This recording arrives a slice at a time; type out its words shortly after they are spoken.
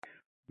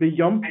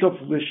B'Yom Tov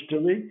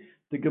lishtali.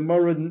 The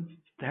Gemara,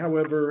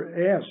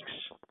 however, asks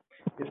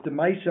if the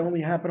Maisa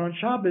only happened on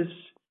Shabbos,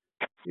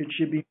 it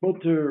should be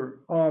mutter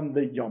on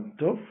the Yom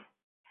Tov.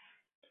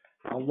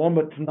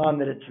 Aloma Tanan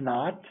that it's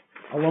not.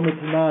 Aloma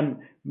Tanan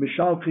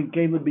Mishal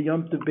Kinkela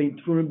B'Yom Tov Bein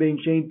Tfurim Bein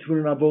Shein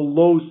Tfurim Avo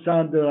Lo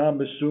Sander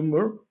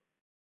HaMesumer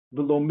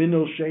V'Lo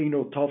Minol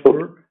Sheino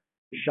Tofer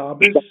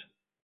Shabbos.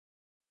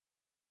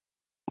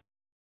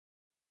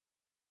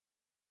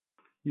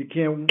 You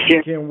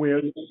can't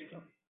wear this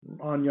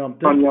on Yom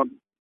Tov.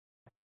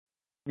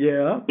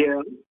 Yeah.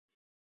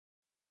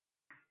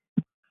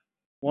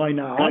 Why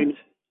not?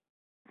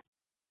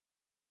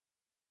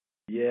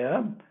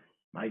 Yeah.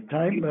 My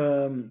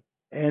time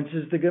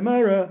answers the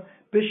Gemara.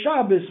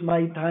 B'Shabbos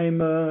my time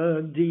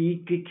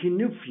di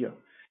kinufya.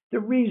 The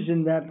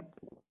reason that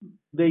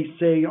they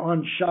say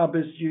on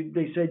Shabbos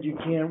they said you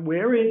can't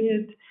wear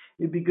it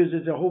is because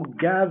it's a whole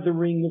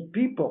gathering of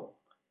people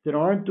that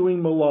aren't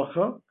doing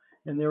malacha,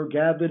 and they're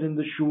gathered in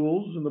the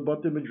shuls and the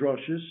Bate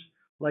Midrashis,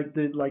 like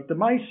the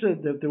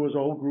Maisa, that there was a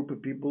whole group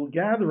of people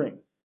gathering.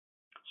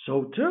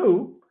 So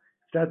too,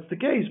 if that's the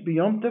case,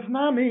 B'Yom Tov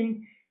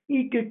Nami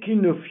Ika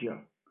Kinufya.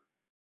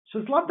 So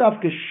it's not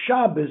Dafka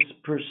Shabbos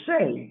per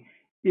se.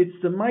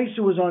 It's the Maisa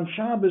was on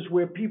Shabbos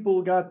where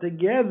people got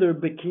together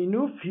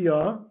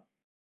B'Kinufya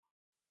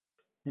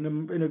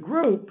in a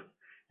group,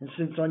 and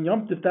since on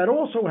Yom Tov that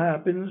also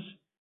happens,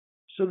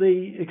 so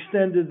they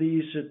extended the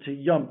Isa to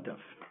Yom Tov.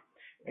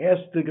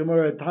 Asked the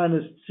Gemara,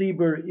 Tanis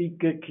Tzibur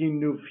Ika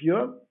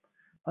Kinufya.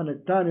 On a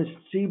Tanis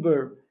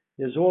Tzibur,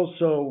 there's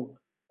also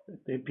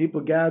the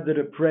people gather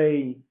to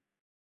pray,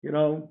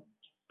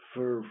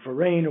 for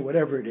rain or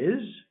whatever it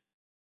is.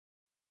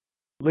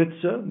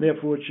 Litza,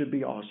 therefore it should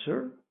be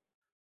Aser.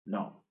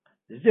 No,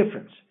 there's a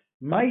difference.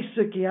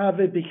 Maisa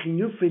Kiave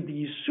B'Kinufya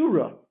the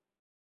Yisura.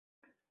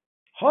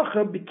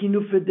 Hacha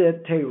B'Kinufya de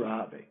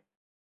Teirave.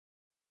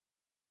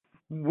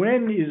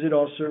 When is it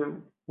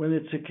Aser? When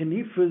it's a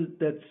kanifa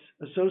that's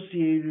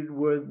associated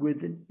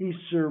with an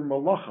Iser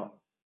Malacha.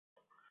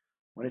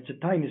 When it's a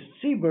Tainus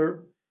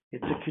Tzibur,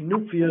 it's a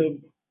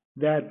kinufia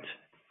that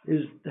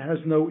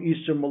has no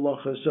Iser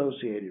Malacha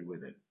associated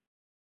with it.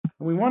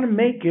 And we want to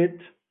make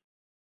it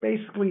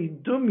basically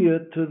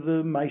dumya to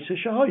the Maisa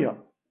Shahaya.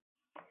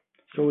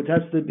 So it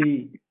has to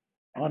be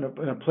in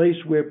a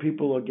place where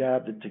people are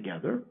gathered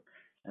together.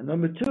 And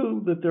number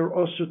two, that they're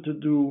also to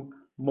do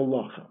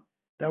Malacha.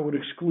 That would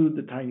exclude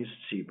the Tainus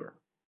Tzibur.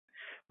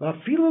 Rav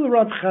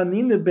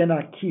Chanina ben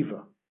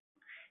Akiva,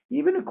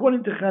 even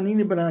according to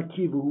Chanina ben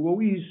Akiva,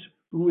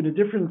 who in a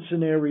different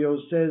scenario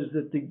says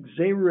that the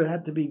Zera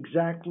had to be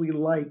exactly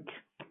like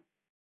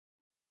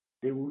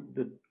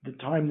the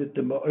time that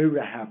the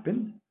Ma'ira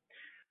happened.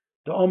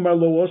 The Omar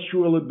lo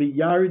osru ala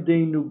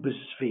biyardenu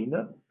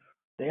besfina.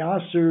 They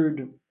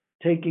answered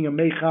taking a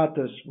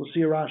mechatas. We'll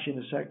see a Rashi in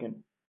a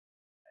second.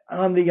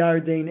 On the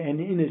Yarden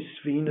and in a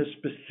sfina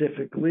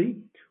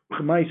specifically.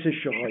 Ch'maisa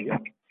shahaya.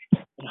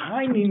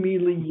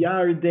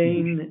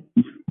 Yarden,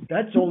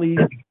 that's only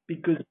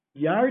because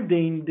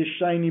Yarden the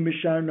shiny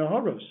Mishar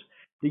Naharos.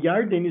 The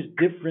Yarden is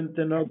different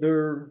than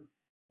other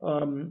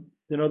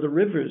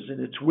rivers in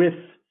its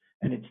width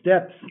and its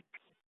depth.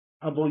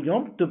 Avol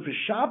Yom Tov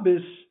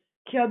Shabbos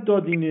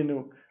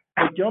Kiadodininu.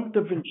 But Yom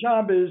Tov and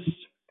Shabbos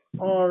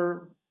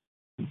are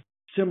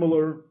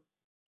similar,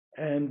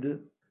 and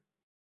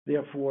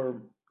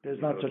therefore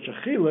there's not such a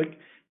chiluk.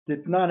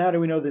 How do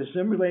we know this? The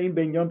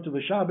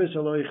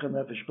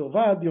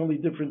only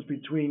difference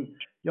between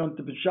Yom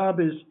Tov and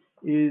Shabbos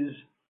is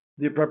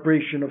the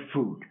preparation of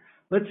food.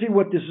 Let's see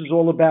what this is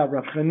all about.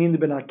 Rav Chanina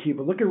ben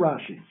Akiva. Look at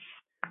Rashi.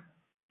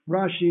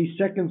 Rashi,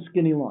 second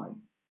skinny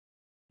line.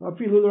 This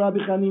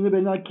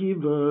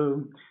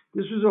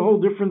is a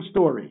whole different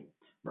story.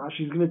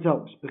 Rashi is going to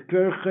tell us.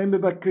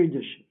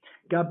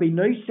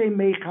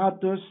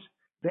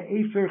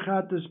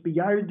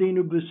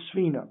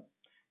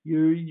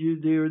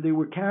 They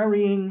were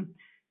carrying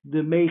the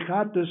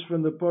mechatos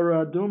from the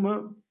Parah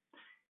Aduma,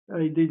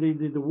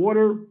 the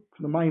water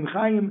from the Mayim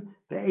Chayim,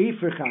 the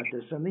Efer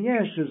Chatas, and the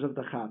ashes of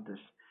the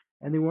Chatas.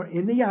 And they were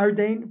in the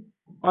Yarden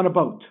on a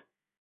boat.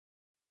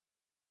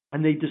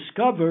 And they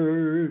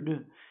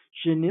discovered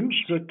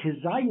Shenimshta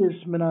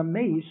Kezayis Min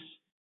HaMeis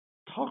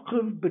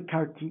Tochav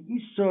Bekarti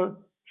Isa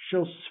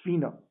Shel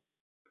Sfina.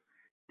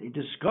 They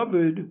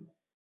discovered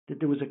that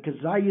there was a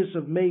Kezayis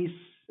of mace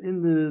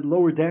in the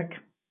lower deck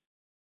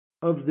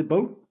of the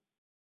boat,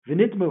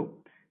 v'nitmu,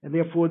 and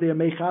therefore their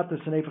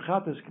mechatas and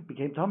efachatas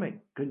became tummy,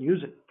 couldn't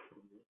use it.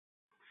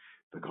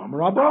 The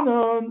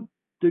Rabbanan,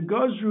 the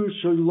Gazru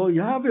shelo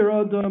yaver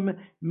adam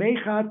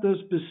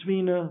mechatas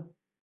besvina,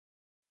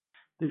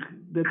 that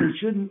they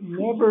should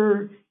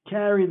never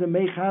carry the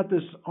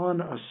mechatas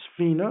on a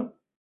sfina,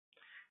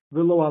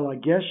 v'lo ala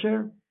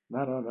gesher,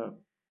 not on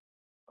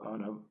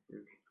a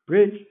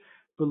bridge,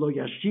 v'lo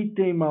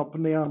yashitem al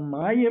pnei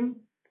hamayim.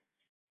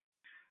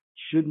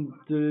 Shouldn't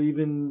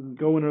even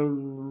go in a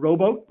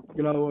rowboat,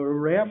 a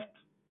raft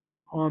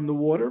on the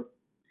water.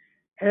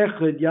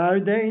 Echad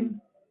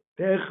Yarden,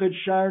 Echad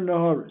Shar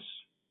Naharis.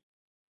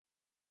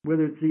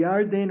 Whether it's the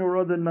Yarden or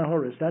other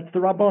Naharis, that's the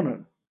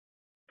Rabbanon.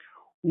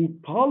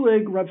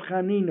 Upalig Rav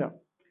Chanina.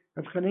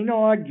 Rav Chanina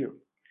argued,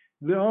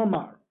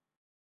 Ve'omar,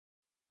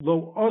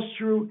 Lo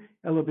Osru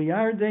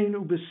Elabiyardain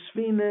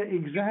Ubesfina,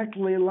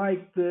 exactly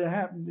like the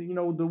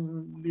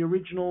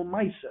original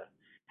Misa.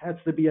 Has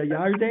to be a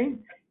Yardain,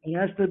 and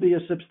has to be a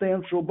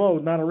substantial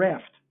boat, not a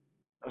raft,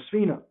 a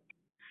Sfina.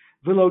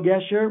 Velo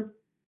Gesher,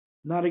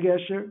 not a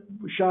Gesher,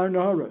 Shar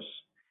Naharos.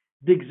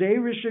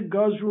 Digzerisha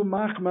Gazru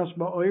Machmas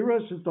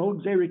Ma'oira, since the whole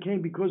Gzera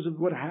came because of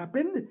what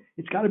happened,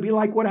 it's got to be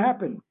like what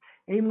happened.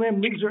 Ein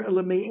lem nigzer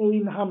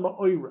elamein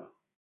ha'ma'oira.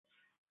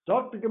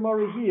 Talk the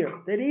Gemara here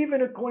that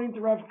even according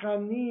to Rav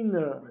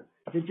Chanina,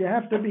 that you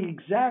have to be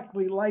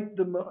exactly like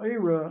the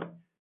Ma'ira.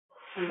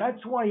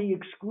 That's why he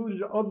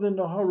excluded other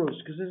Naharos,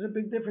 because there's a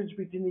big difference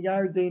between the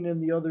Yarden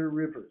and the other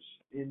rivers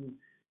in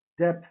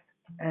depth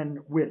and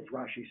width,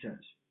 Rashi says.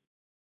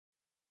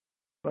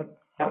 But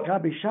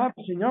Maccabi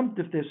Shabbos and Yom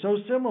Tov, they're so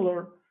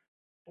similar.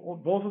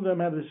 Both of them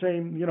have the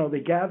same, they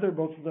gather.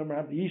 Both of them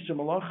have the Yisra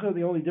Malacha.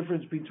 The only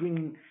difference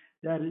between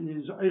that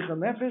is Eicha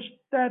Nefesh.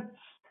 That's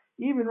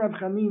even Rav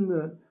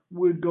Chanina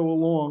would go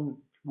along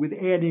with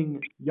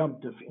adding Yom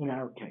Tov in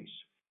our case.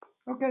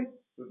 Okay.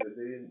 So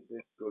they didn't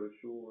go to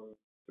shul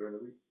during the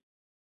week.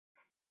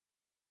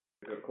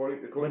 According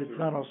but it's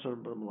not also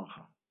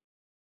Malacha.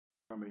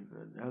 I mean,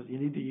 you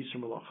need the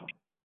Yisra Malacha.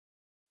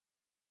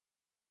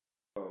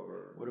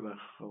 What about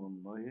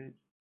Cholam Moed?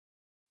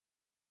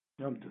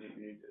 Yom Tov.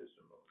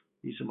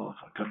 Yisra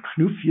Malacha.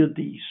 Knufya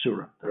di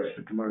Isura. That's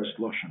the Gemara's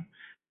Lashon.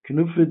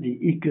 Knufya di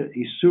Ika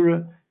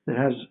Isura, that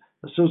has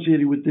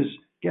associated with this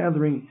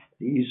gathering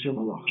the Yisra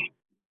Malacha.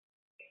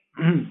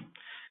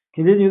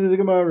 Continue to the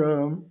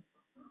Gemara.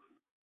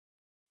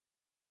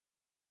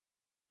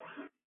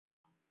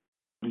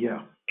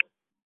 Yeah.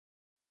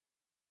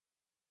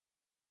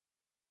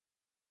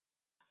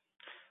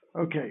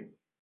 Okay.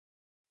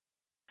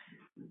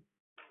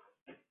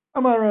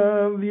 Amar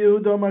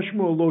Yehuda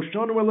Mashmul Lo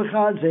Shonu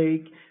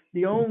Elechazek.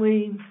 The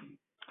only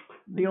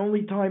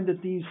time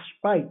that these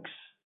spikes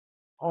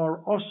are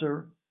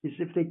osir is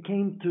if they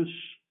came to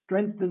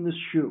strengthen the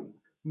shoe,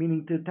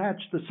 meaning to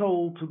attach the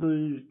sole to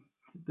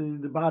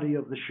the body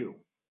of the shoe.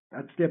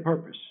 That's their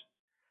purpose.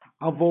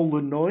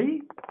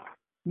 Avolinoi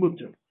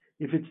mutter.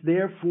 If it's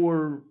there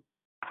for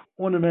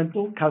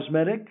ornamental,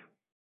 cosmetic,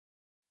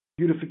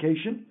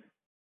 beautification,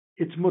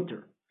 it's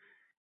mutter.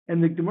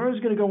 And the Gemara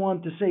is going to go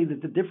on to say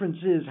that the difference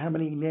is how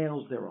many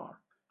nails there are.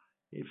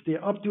 If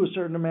they're up to a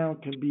certain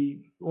amount, can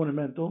be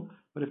ornamental,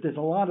 but if there's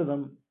a lot of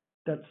them,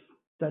 that's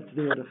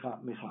there to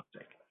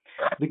michatzek.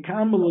 The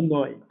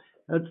kamelanoi,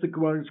 that's the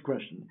Gemara's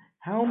question.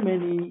 How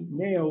many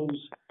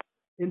nails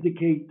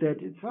indicate that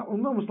it's not,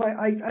 almost like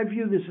I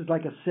view this as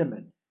like a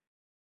siman.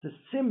 The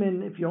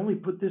siman, if you only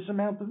put this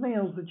amount of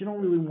nails, that you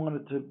don't really want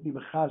it to be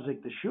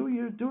mechazik the shoe,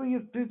 you're doing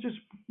it just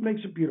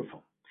makes it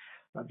beautiful.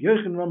 Rav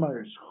Yochanan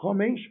Ramar is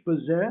chomesh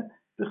b'zeh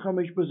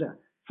v'chomesh b'zeh.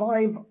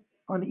 5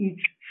 on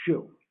each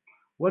shoe.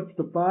 What's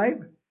the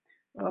 5?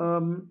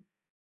 The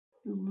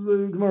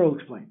Gemara will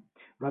explain.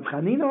 Rav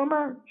Chanina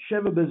Amar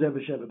sheva b'zeh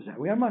v'sheva b'zeh.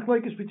 We have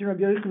machlokes between Rav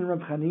Yochanan and Rav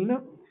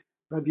Chanina.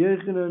 Rav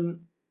Yochanan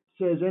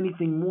says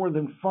anything more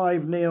than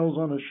 5 nails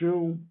on a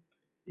shoe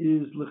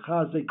is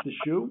lechazik the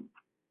shoe.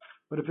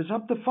 But if it's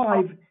up to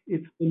 5,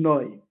 it's the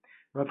noi.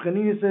 Rav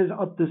Chanina says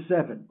up to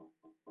 7.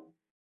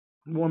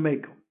 More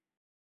mekel.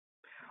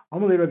 I'm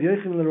going to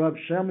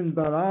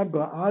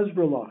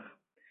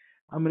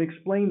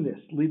explain this.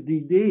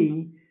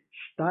 Lididi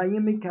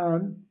shtayim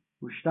mikan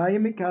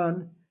ushtayim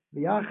mikan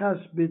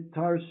liachas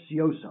bitar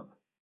siosam.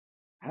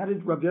 How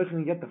did Rabbi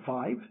Yochanan get the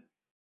 5?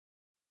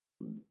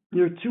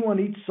 There are 2 on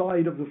each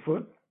side of the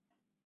foot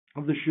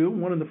of the shoe,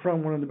 one in the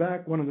front, one in the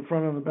back, one in the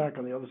front and the back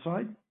on the other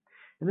side,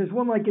 and there's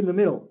one like in the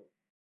middle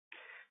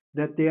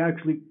that they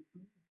actually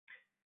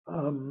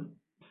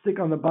stick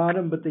on the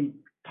bottom, but they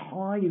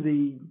tie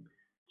the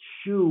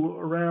shoe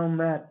around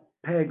that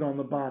peg on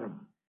the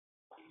bottom.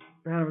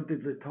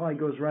 The tie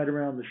goes right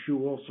around the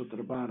shoe also to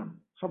the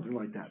bottom. Something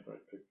like that.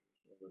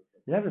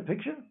 You have a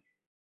picture?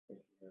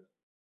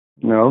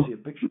 No. See a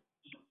picture?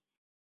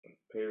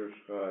 Parish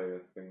Chai, I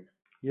think.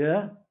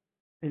 Yeah?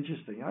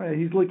 Interesting. All right,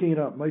 he's looking it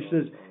up. Moshe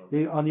says,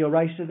 on the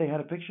Oraisa they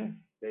had a picture?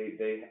 They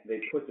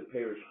put the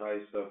Parish Chai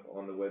stuff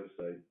on the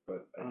website,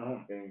 but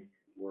I think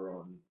we're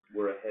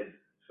ahead,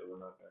 so we're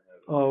not going to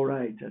have it. Oh,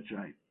 right, that's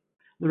right.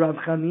 The Rav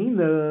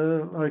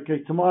Chanina,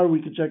 okay, tomorrow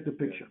we can check the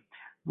picture.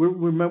 We're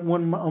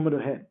one moment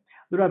ahead.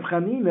 The Rav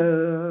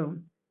Chanina,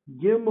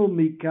 Gimel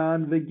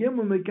Mikan,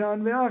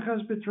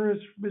 Ve'achas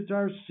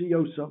Bitar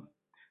Siyosav.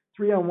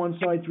 3 on one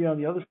side, 3 on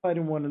the other side,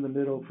 and 1 in the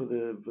middle for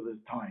the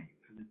tie,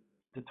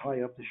 to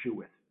tie up the shoe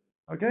with.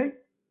 Okay?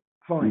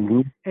 Fine.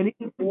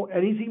 Mm-hmm.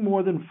 Anything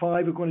more than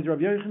 5 according to Rav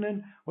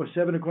Yochanan, or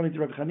 7 according to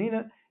Rav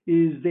Chanina,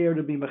 is there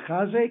to be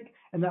mechazek,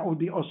 and that would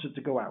be also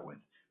to go out with.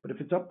 But if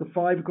it's up to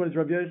 5 according to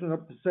Rav Yochanan,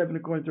 up to 7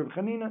 according to Rav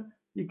Chanina,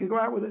 you can go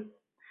out with it.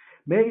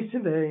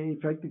 Meisivei, in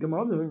fact, the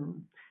Gemara,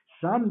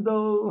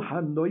 Sandal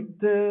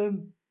hanoite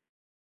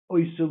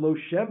oiselo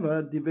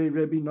sheva divei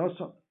Rebbe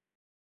Nosson.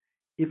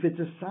 If it's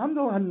a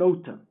sandal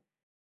hanota,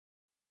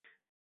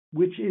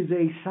 which is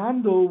a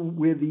sandal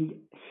where the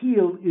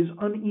heel is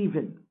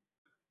uneven.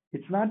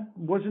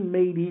 Wasn't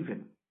made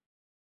even.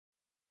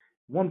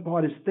 One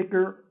part is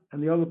thicker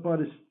and the other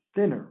part is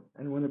thinner.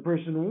 And when a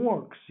person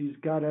walks, he's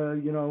got to,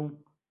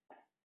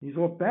 he's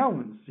off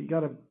balance. You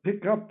got to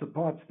pick up the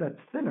parts that's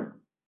thinner.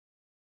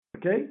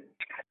 Okay?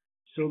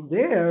 So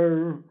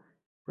there,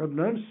 Rabbi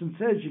Nosson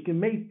says you can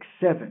make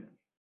 7.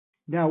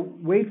 Now,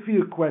 wait for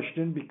your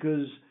question,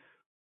 because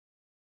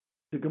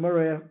the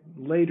Gemara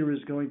later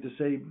is going to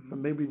say,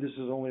 maybe this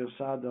is only a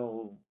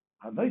Sadal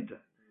Hadaita.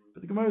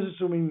 But the Gemara is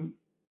assuming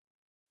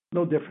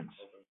no difference.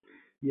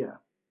 Yeah.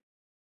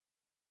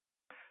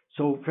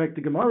 So, in fact,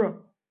 the Gemara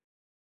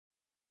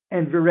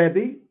and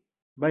Verebi,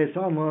 by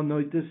Asalma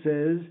Noita,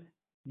 says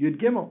Yud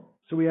Gimel.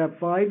 So we have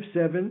 5,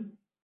 7,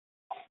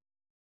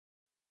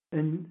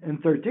 and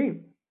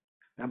 13.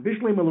 Now,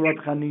 Bishlim el Rav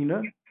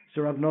Chanina,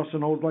 so Rav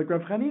Nosson holds like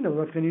Rav Chanina.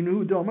 Rav Chanina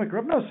who don't like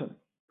Rav Nosson.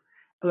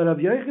 And Rav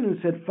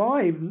Yochanan said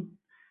 5.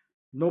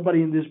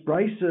 Nobody in this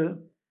brisa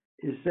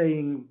is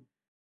saying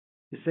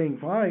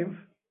 5.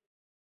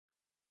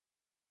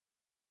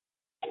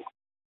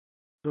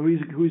 So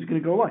who's going to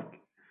go like?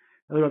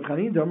 And Rav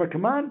Chanina, Dama,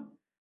 come on.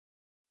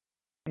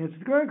 And it's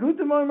the Rav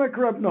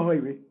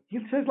Nahoiri. He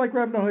says like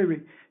Rav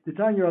Nahoiri. The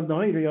Tanya Rav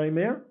Nahoiri,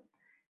 Omer,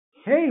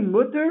 hey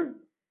mutter,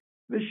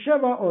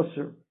 v'sheva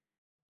oser.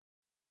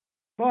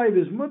 5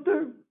 is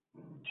mutter,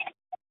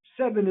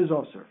 7 is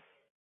oser.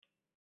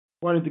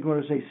 Why didn't the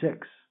Gemara say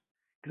 6?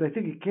 Because I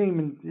think it came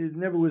and it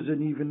never was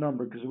an even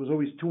number, because it was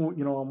always 2,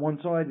 on one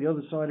side, the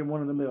other side, and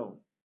 1 in the middle.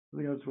 I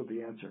think that's what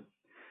the answer.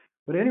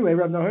 But anyway,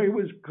 Rav Nahari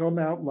was come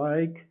out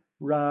like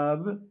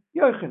Rav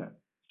Yochanan.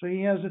 So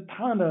he has a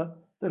Tana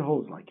that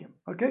holds like him.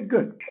 Okay,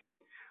 good.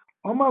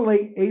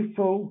 Amalei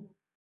Efo,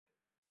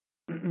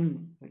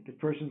 like the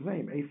person's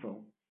name,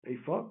 Efo.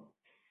 Efa?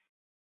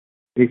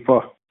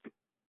 Efa.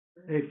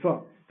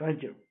 Efa,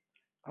 thank you.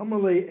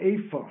 Amalei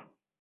Efa.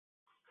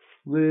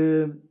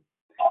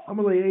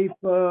 Amalei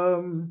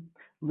Efa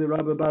le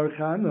Rabbi Bar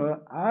Chana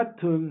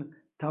Atun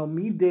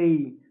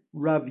Talmidei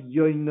Rav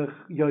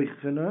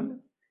Yochanan.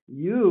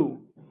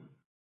 You,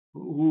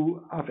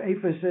 who Af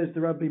Efa says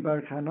to Rabbi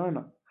Bar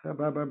Chana,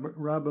 Rabbi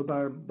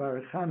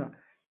Bar Chana,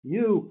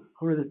 you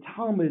who are the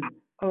Talmud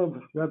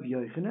of Rav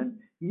Yochanan,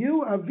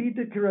 you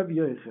avida ke Rav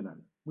Yochanan,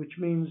 which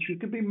means you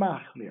could be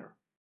machmir,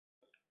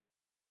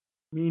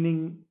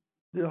 meaning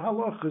the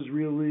halach is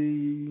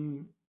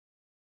really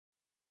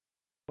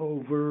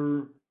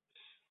over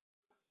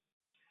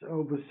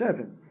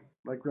 7,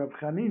 like Rav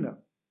Chanina.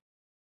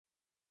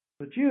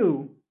 But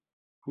you,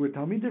 who are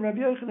Talmid of Rav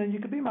Yochanan, you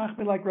could be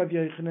machmir like Rav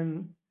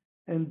Yochanan,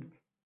 and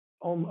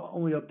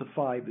only up to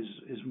 5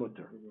 is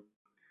mutter.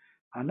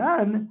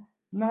 Hanan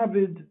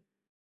navid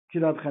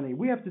Rav Chanina.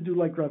 We have to do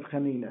like Rav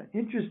Chanina.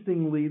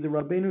 Interestingly, the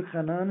Rabbeinu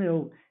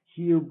Hananel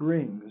here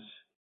brings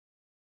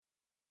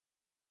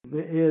the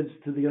adds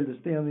to the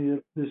understanding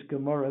of this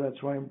Gemara.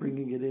 That's why I'm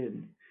bringing it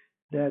in.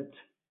 That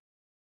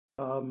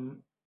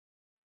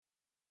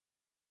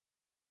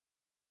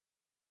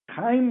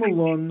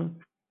Chaimelon,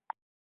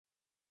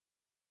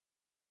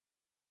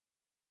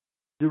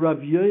 the Rav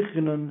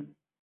Yochanan,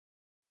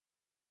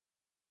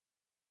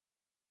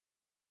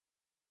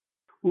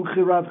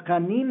 Uche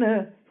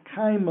Chanina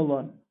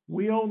Chaimelon.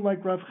 We all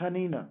like Rav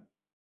Chanina.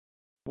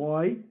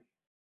 Why?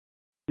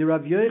 The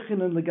Rav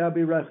Yochanan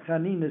legabi Rav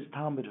Chanina is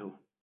Talmudhu.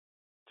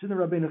 It's in the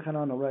Rabbeinu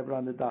Hananel right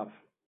around the daf,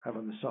 have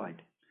on the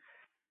side.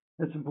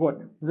 That's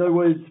important. In other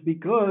words,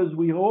 because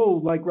we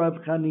hold like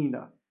Rav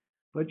Chanina.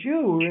 But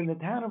you are in the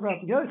town of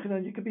Rav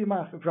Yochanan, you could be a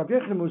mach. If Rav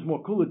Yochanan was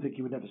more kuladik,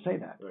 he would never say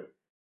that. Right.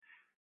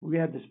 We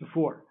had this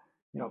before.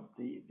 The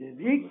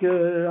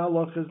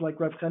halach is like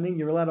Rav Chanina,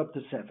 you're allowed up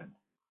to 7.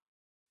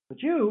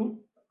 But you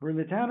were in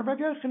the town of Rav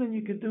Yochanan,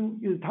 you could do,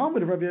 you're the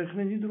Talmud of Rav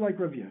Yochanan, you do like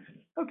Rav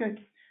Yochanan. Okay,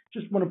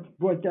 just want to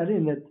point that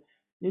in, that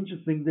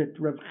interesting that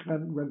Rav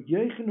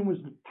Yochanan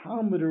was the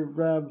Talmud of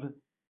Rav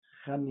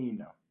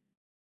Chanina.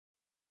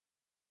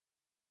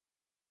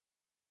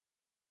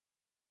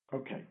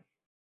 Okay.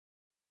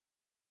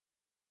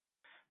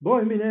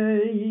 Boy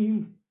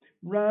minei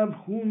Rav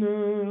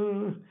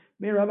Huna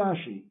me Rav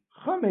Ashi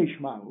Chamesh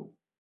Mahu.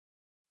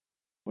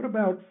 What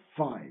about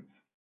 5?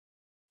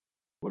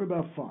 What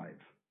about 5?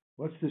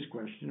 What's this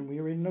question? We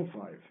already know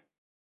 5.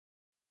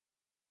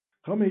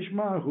 Chamesh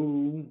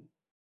Mahu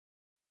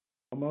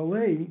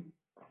Amalei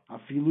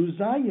Afilu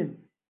Zayin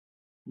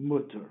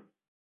Mutter.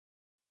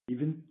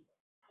 Even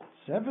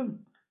 7,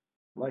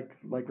 like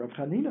Rav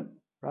Chanina,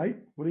 right?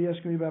 What are you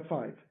asking me about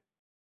 5?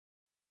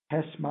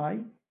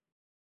 Hesmai.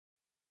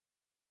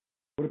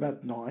 What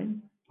about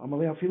 9?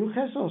 Amalei Afilu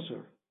Ches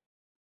Oser.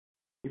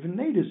 Even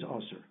 8 is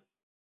Oser.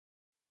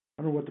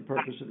 I don't know what the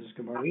purpose of this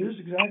Gemara is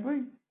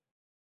exactly.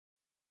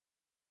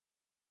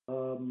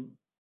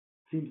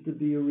 Seems to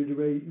be a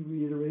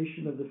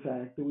reiteration of the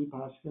fact that we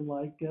pass him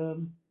like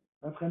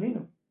Rav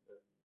Chanina.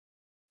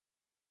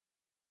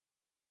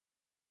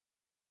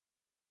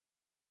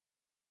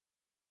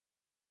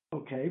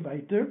 Okay,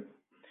 weiter.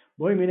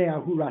 Boy minei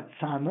ahu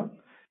ratzana,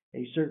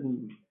 a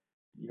certain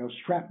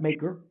strap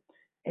maker,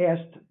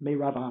 asked me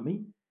Rav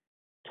Ami,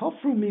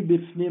 Tofru mi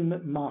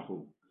bifnim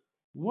mahu.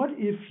 What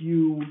if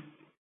you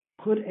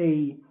put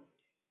a,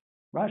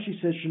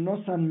 Rashi says,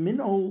 Shenosan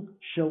minol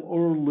shel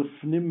or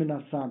lifnim min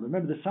asandal.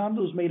 Remember, the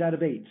sandal is made out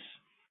of eights.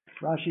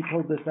 Rashi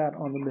told us that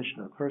on the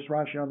Mishnah. First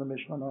Rashi on the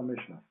Mishnah, on our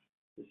Mishnah.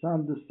 The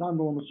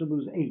sandal on the Subu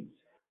is eights.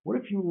 What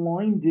if you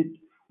lined it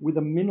with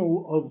a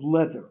minol of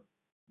leather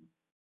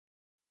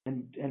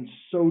and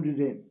sewed it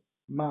in?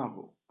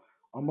 Mahu.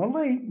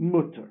 Amalei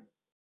mutter.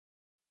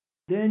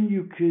 Then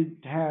you could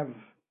have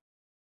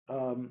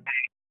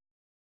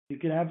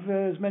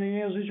as many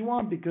nails as you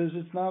want because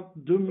it's not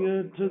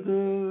dumya to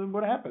the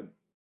what happened.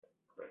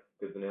 Right,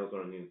 because the nails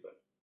are on the inside.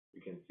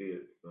 You can see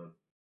it. It's not.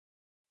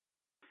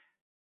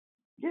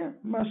 Yeah,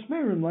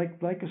 masmerim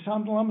like a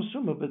sandal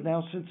amasuma, but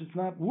now since it's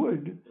not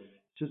wood,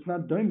 so it's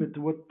not dumya to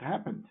what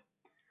happened.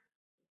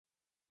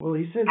 Well,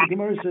 he says the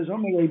Gemara says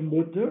Amalei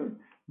mutter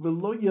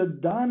v'lo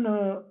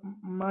yadana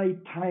my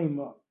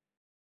taima.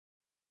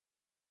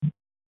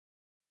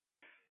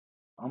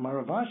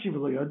 Amar Ravashi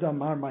v'lo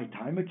yadamar my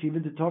taima kiva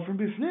the tofrim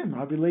bifnim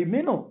havilei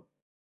minol.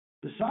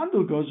 The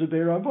sandal goes to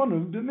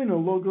Beirabonum, the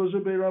minol lo goes to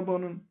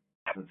Beirabonum.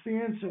 That's the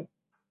answer.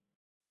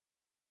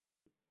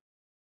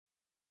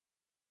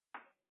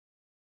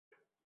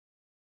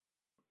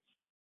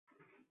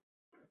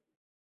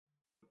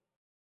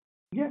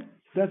 Yeah,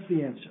 that's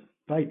the answer.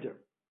 Weiter.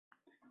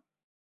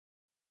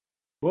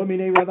 If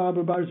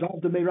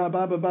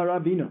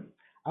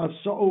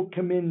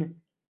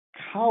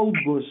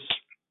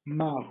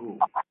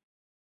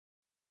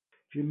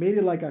you made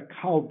it like a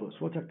kalbus,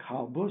 what's a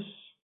kalbus?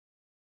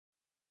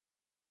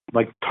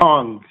 Like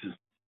tongs.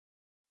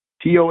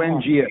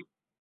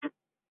 T-O-N-G-S.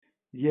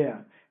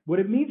 Yeah. What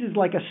it means is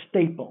like a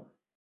staple.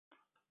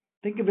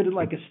 Think of it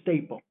like a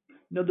staple.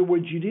 In other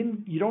words, you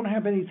don't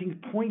have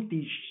anything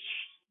pointy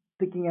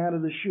sticking out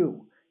of the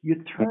shoe. You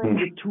turn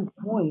the 2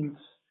 points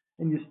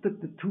and you stick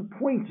the 2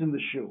 points in the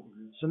shoe.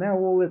 So now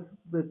all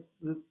that's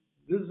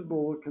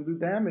visible can do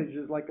damage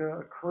is like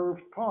a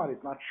curved part.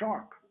 It's not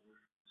sharp.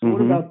 So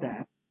what about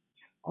that?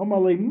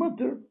 Amalei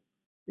mutter.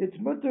 It's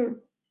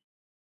mutter.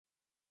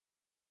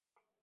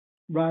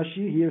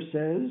 Rashi here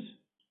says,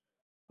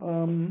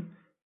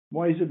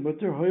 why is it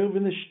mutter? Hoyel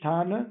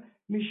v'nishtana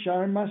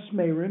mishar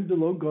masmerim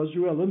below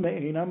gozru ela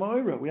me'ein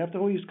ha'ma'ora. We have to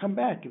always come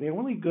back. They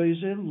only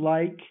gozer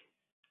like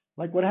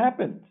what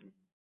happened.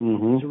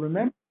 To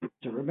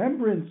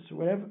remembrance,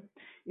 whatever.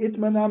 It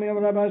manami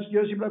amrabas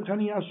Yosef Rab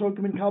Chani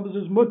Asokim in Kalbas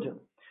is mutter.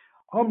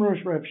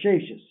 Amrosh Rab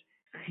Sheshes.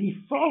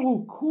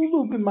 Chifahu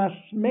kulu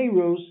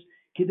b'masmeros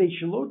kidei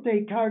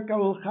shalote karka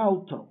ol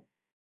chalto.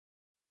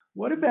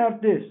 What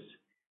about this?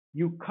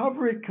 You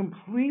cover it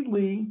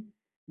completely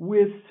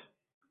with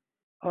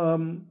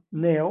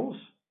nails,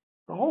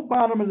 the whole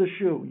bottom of the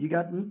shoe. You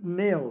got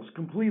nails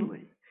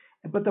completely.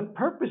 But the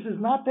purpose is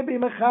not to be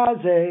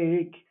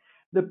mechazek.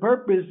 The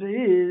purpose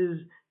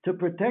is to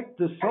protect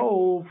the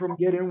sole from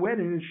getting wet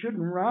and it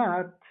shouldn't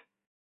rot.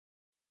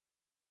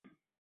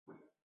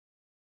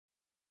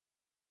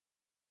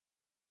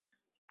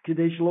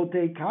 Kidei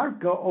shalote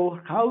karka ol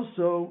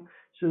chalso,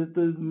 so that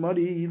the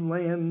muddy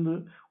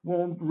land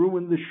won't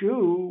ruin the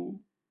shoe.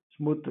 It's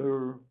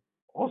mutter.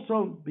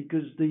 Also,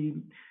 because the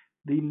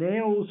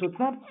nails, so it's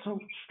not so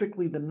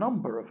strictly the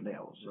number of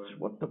nails. It's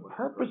what the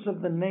purpose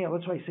of the nail.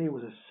 That's why I say it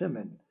was a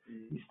siman.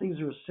 These things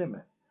are a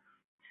siman.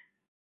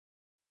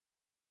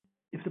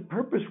 If the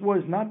purpose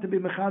was not to be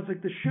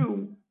mechazik the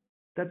shoe,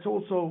 that's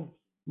also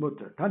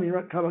mutter. Tani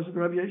Kavas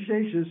Rabbi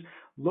Yesheshes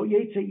lo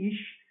yetze ish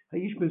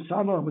haish ben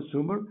sama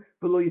ha'masumer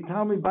v'lo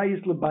yitami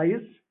bayis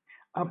lebayis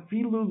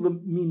afilu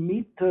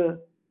lemimita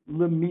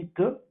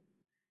lemita,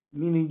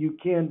 meaning you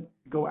can't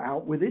go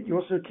out with it. You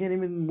also can't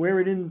even wear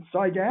it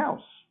inside your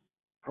house,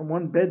 from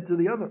one bed to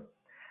the other.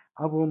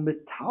 Avo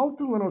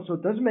metaltel also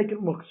doesn't make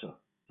it muksa.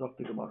 Zok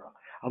the Gemara.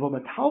 Avo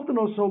metaltel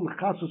also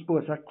l'chasus bo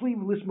esakli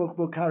v'lismoch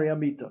bo kari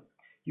amita.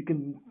 You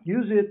can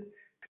use it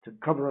to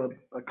cover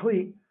a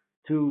kli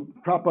to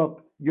prop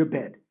up your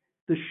bed.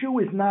 The shoe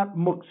is not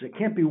muksa. It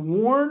can't be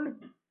worn,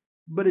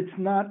 but it's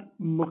not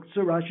muksa.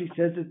 Rashi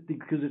says it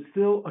because it's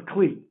still a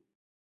kli.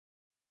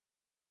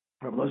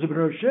 From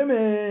Elazar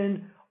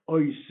Shimon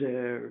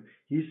Oyser,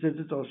 he says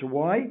it's also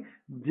why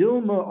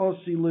Dilma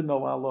Osi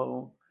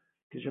Linoalo,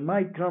 because you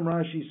might come.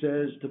 Rashi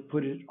says to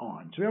put it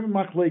on. So we have a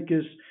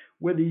machlekes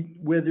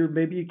whether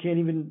maybe you can't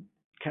even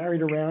carry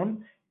it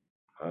around.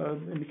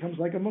 It becomes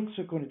like a muksa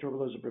according to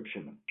Elazar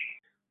Shimon.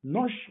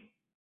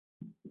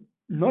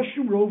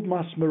 Noshu rov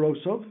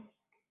masmerosov.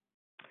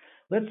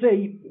 Let's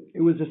say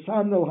it was a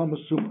sandal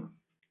hamasuma,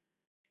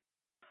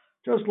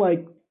 just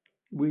like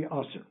we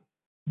aser.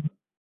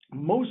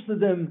 Most of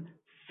them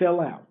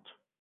fell out.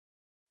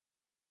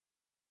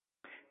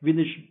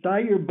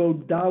 V'nishtayer bo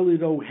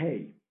dalid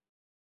ohei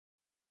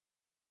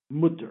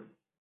mutter.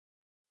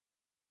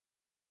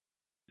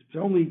 If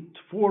only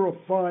 4 or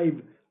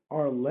 5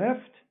 are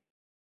left,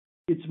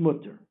 it's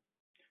mutter.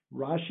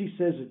 Rashi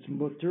says it's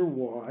mutter.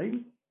 Why?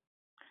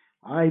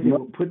 They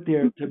were put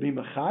there to be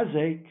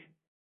mechazek.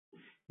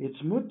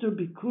 It's mutter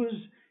because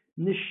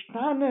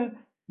nishtana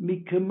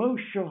mikamo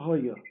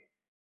shahoya.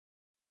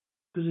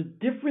 Because it's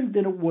different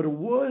than what it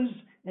was,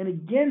 And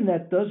again,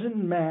 that doesn't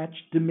match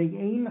the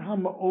Me'ein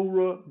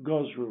HaMa'ora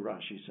Gozru,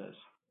 Rashi says.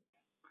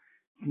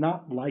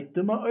 Not like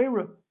the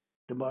Ma'ora.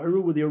 The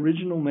Ma'ora with the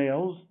original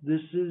nails,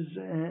 this is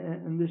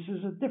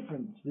a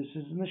difference. This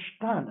is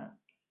Nishtana.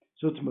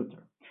 So it's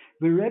mutter.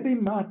 V'Rebbe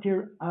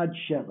Matir Ad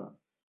Sheva.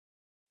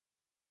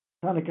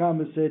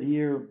 Tanakama said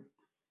here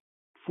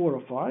 4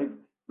 or 5.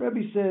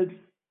 Rebbe said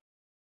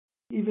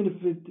even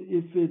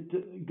if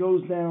it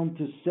goes down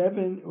to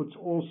 7, it's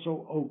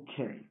also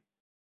okay.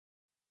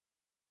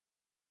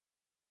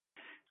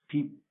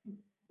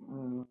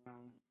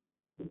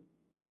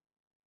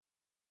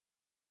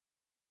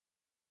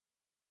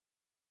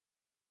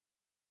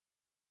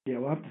 Yeah,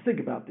 we'll have to think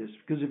about this,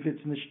 because if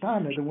it's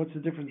Nishtana, then what's the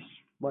difference,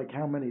 like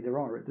how many there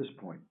are at this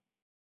point?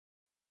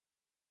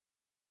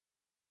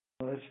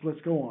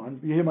 Let's go on.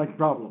 You hear my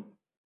problem?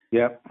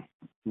 Yep.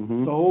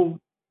 Mm-hmm. The whole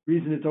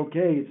reason it's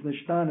okay, it's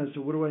Nishtana,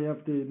 so what do I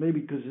have to,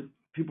 maybe because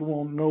people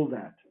won't know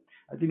that.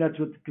 I think that's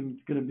what's going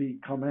to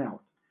come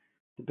out.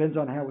 Depends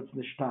on how it's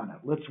Nishtana.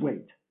 Let's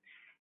wait.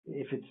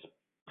 If it's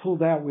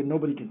pulled out where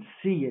nobody can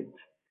see it,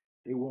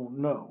 they won't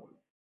know.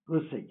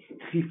 Let's see.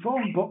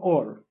 Chifon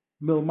ba'or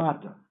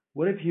milmata.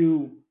 What if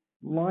you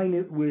line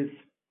it with,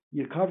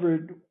 you're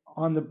covered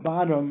on the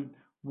bottom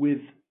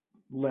with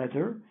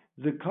leather,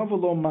 the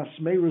kavalo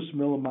masmerus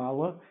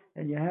milmala,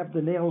 and you have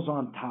the nails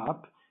on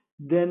top,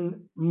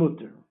 then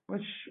mutter,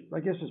 which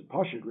I guess is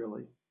pashut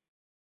really,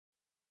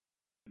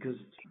 because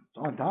it's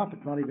on top,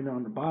 it's not even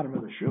on the bottom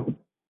of the shoe.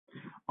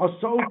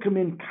 Also come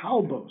in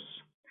kalbos,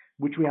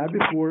 which we had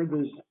before.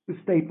 There's the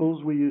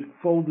staples where you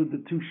folded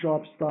the two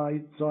sharp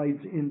sides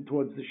in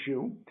towards the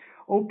shoe.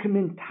 Or come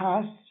in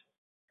tas,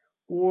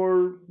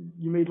 or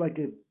you made like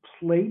a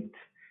plate.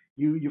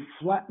 You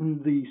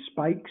flattened the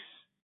spikes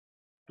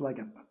like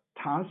a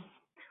tas.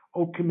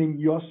 Or come in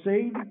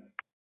yosed,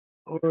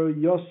 or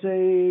yosed.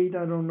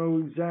 I don't know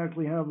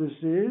exactly how this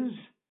is.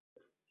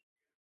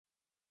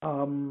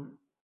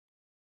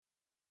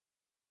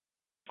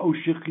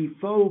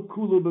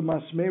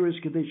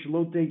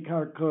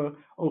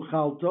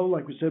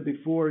 Like we said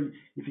before,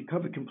 if you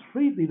cover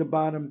completely the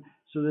bottom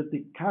so that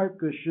the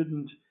karka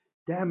shouldn't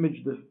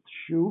damage the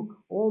shoe,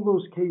 all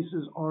those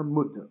cases are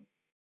mutter.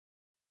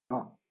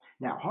 Now,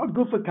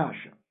 hagufa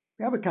kasha.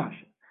 We have a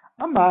kasha.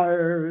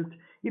 Amart,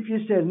 if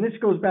you said, and this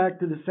goes back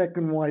to the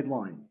second wide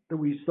line that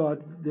we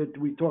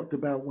talked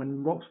about when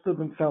most of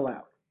them fell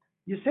out.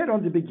 You said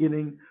on the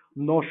beginning,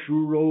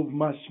 noshurov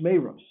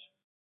masmeros.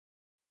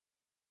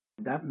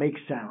 That makes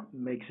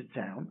it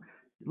sound.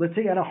 Let's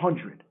say at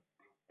 100,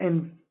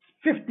 and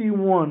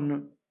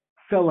 51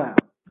 fell out.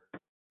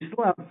 You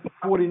still have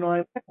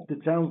 49 left.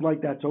 It sounds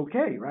like that's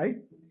okay, right?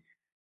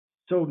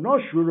 So no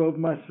shurov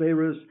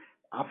masveras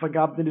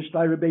afagab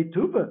nishtayre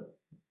beituva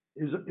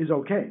is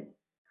okay.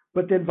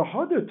 But then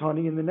v'hader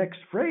tani in the next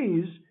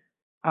phrase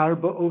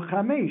arba o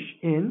chamesh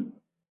in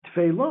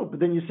tfeilo. But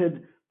then you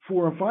said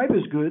 4 and 5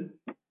 is good,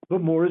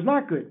 but more is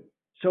not good.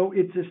 So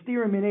it's a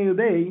stira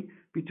minei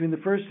between the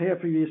first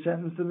half of your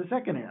sentence and the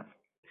second half.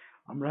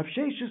 Rav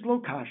Sheshes lo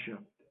kasha.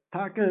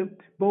 Taka,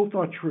 both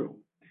are true.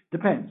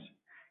 Depends.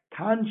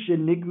 Kan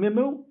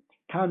shenigmimu,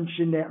 kan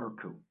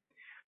shene'erku.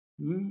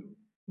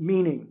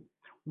 Meaning,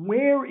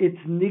 where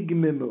it's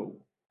nigmimu,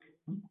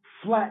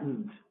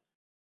 flattened,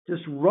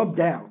 just rubbed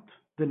out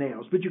the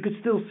nails, but you could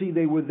still see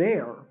they were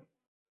there.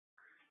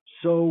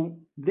 So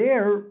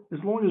there,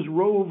 as long as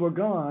rove are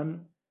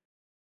gone,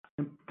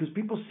 because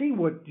people see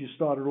what you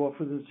started off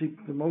with and see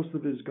the most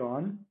of it is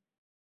gone,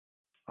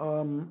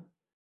 then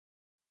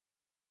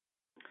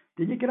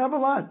you can have a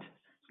lot.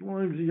 As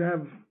long as you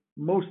have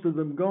most of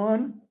them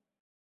gone,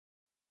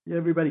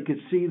 everybody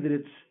could see that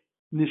it's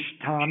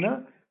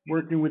nishtana,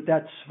 working with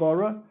that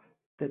svara,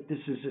 that this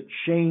is a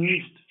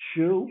changed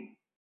shoe,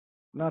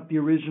 not the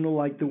original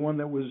like the one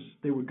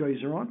they were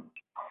geyser on.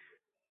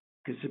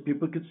 Because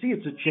people could see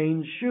it's a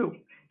changed shoe.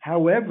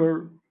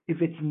 However,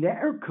 if it's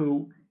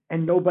ne'erku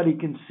and nobody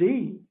can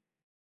see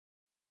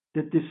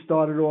that this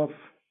started off,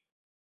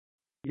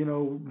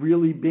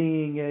 really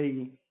being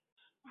a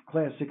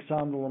classic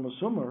sandal on a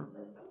summer,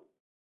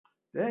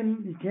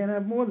 then you can't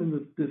have more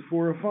than the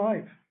 4 or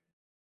 5.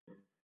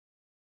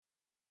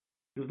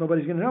 Because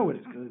nobody's going to know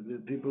it.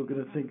 People are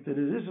going to think that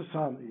it is a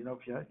sandal.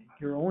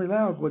 You're only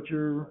allowed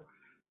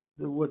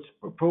what's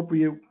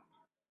appropriate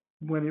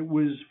when it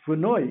was for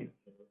noi.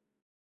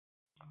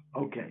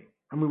 Okay.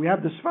 I mean, we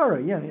have the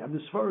svara. Yeah, we have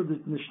the svara, the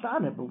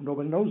nishtana, but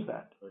nobody knows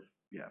that.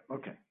 Yeah,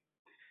 okay.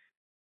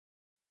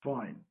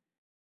 Fine.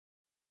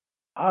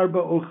 Arba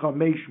o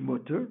chamesh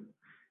mutter.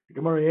 The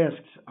Gemara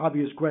asks,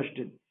 obvious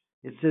question.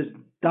 It says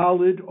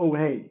dalid o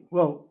hay.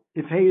 Well,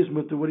 if hay is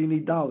mutter, what do you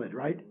need dalid,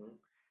 right?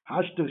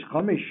 Hashtos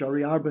chamesh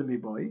shari arba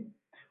miboy.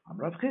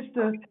 Rav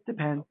Chisda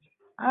depends.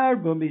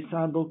 Arba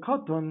misandal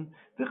koton,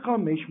 the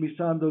chamesh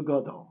misandal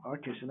gadol.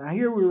 Okay, so now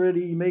here we're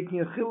already making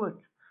a chiluk.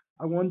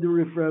 I wonder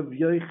if Rav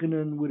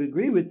Yochanan would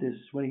agree with this.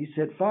 When he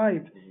said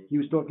 5, he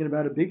was talking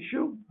about a big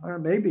shoe? Or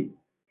maybe.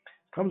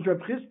 Comes Rav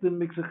Chisda and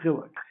makes a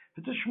chiluk. If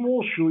it's a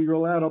small shoe, you're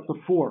allowed up to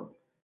 4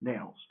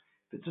 nails.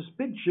 If it's a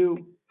big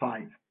shoe,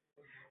 5.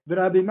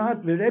 V'Rebbe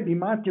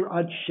Matir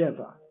ad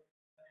Sheva.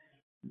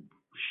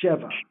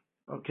 Sheva.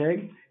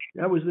 Okay?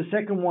 That was the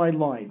second wide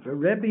line.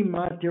 V'Rebbe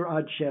Matir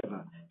ad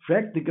Sheva.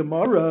 Frek the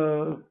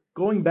Gemara,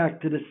 going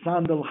back to the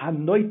sandal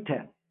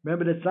Hanoite.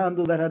 Remember the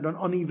sandal that had an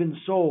uneven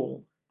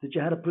sole, that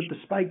you had to put the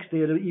spikes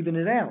there to even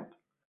it out.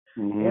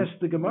 Asked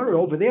the Gemara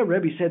over there,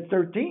 Rebbe said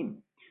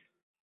 13.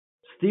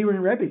 Steer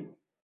and Rebbe.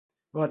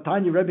 Well,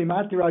 Tanya Rebbe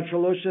Matir ad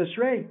Shalosh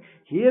Esrei.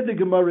 Here the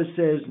Gemara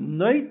says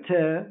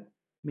Noite,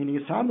 meaning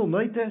a sandal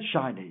Noite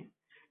shiny.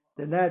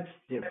 Then that's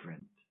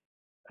different.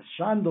 A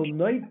sandal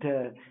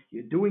Noite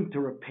you're doing to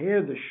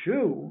repair the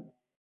shoe.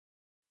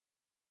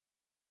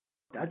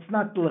 That's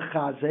not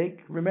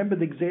lechazek. Remember,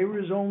 the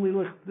gzeira is only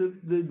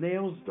the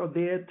nails are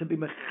there to be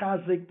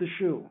mechazek the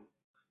shoe.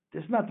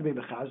 It's not to be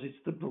mechazek.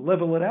 It's to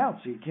level it out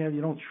so you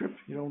don't trip.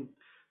 You don't.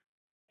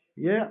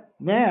 Yeah.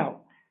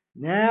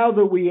 Now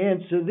that we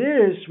answer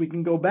this, we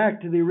can go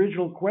back to the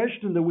original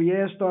question that we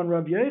asked on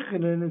Rav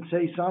Yochanan and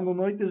say sandal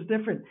noite is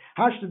different.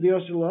 Hashta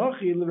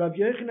diosulachi Rav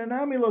Yochanan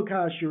amilo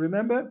kashi.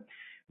 Remember,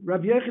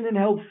 Rav Yochanan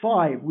held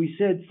 5. We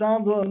said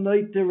sandal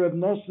noite. Rav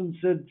Nosson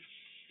said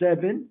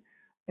 7.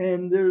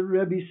 And the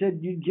Rebbe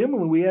said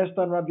Gimel, and we asked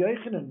on Rabbi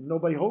Yochanan,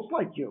 nobody holds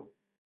like you.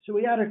 So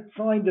we had to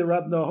find a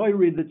Rab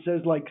Nahoiri that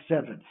says like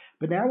 7.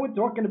 But now we're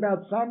talking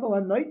about Sandal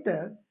and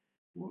Noita.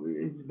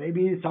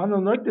 Maybe Sandal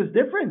and Noita is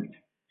different.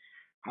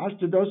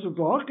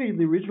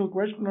 The original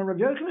question on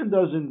Rabbi Yochanan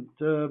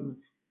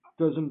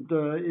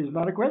is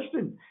not a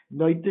question.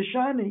 Noita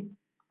Shani.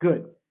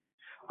 Good.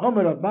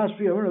 Omer Rav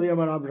Masfi,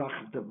 Omer Rav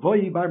Rachta.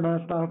 Voyi bar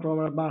Masna,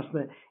 Omer Rav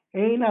Masna.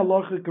 Ein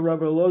halacha Rav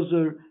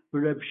Elazar.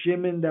 Reb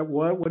Shimon, that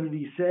what did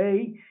he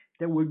say?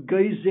 That we're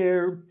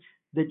geyser,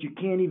 that you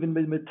can't even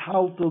be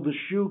metaltal the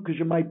shoe because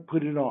you might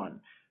put it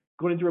on.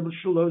 According to Reb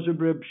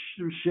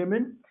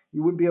Shimon,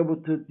 you wouldn't be able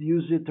to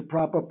use it to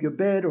prop up your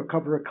bed or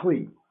cover a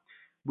kli.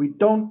 We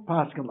don't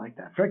paskin like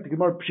that. In fact, the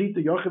Gemara pshita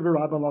yochid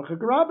v'rabban lacha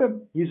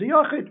garabim. He's a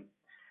yochid.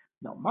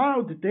 Now,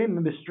 ma'od tetem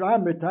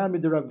mistram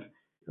retami the Reb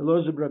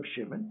Elazar Reb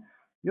Shimon.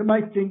 You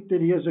might think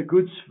that he has a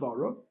good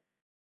svara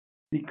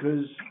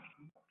because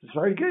it's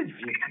very good. If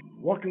you're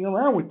walking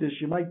around with this,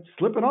 you might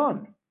slip it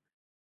on.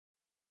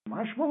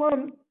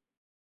 Mashmalan,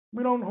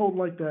 we don't hold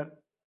like that.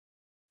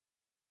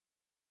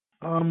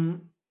 Amar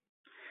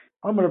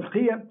Rav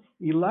Chia,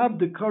 ilav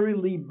dekari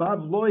li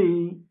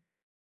bavloi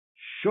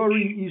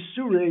shori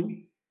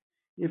isure.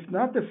 If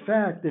not the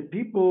fact that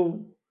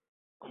people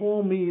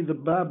call me the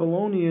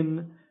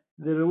Babylonian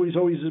that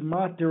always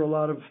matter a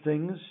lot of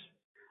things,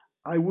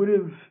 I would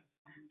have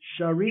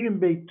sharim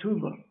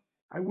beituva.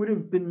 I would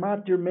have been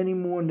matir many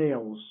more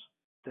nails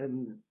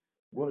than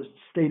was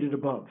stated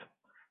above.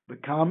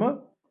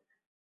 Bekama,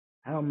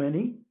 how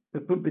many? The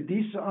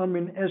Pumbedisa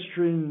Amin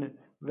Estrin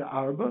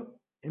Ve'arba.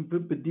 In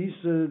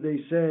Pumbedisa they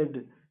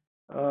said,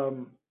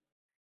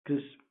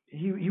 because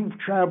he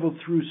traveled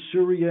through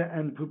Syria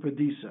and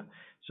Pumbedisa.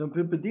 So in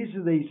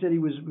Pumbedisa they said he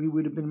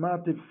would have been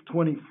matir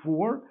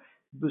 24.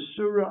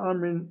 Besura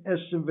Amin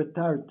Estrin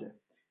Ve'tarte,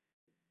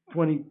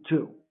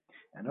 22.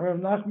 And Rav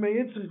Nachman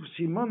Yitzchak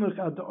Simonach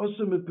ad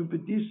Osam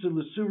Pumbedisa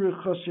l'Sura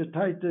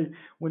Chosyatai,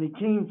 when he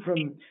came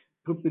from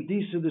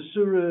Pumbedisa the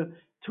Surah,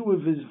 2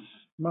 of his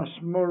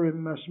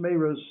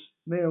masmeros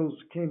nails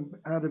came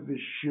out of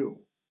his shoe.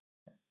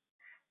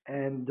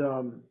 And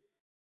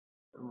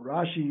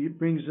Rashi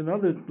brings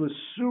another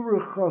l'Sura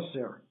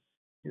Choser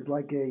is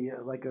like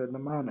a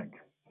mnemonic.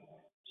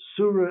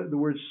 Surah, the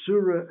word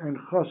Surah and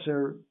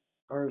Choser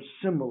are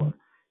similar.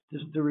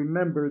 Just to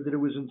remember that it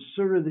was in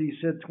Surah that he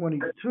said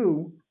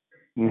 22.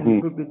 And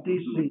in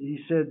Pumbedisa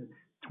he said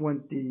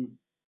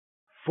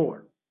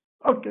 24.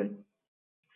 Okay.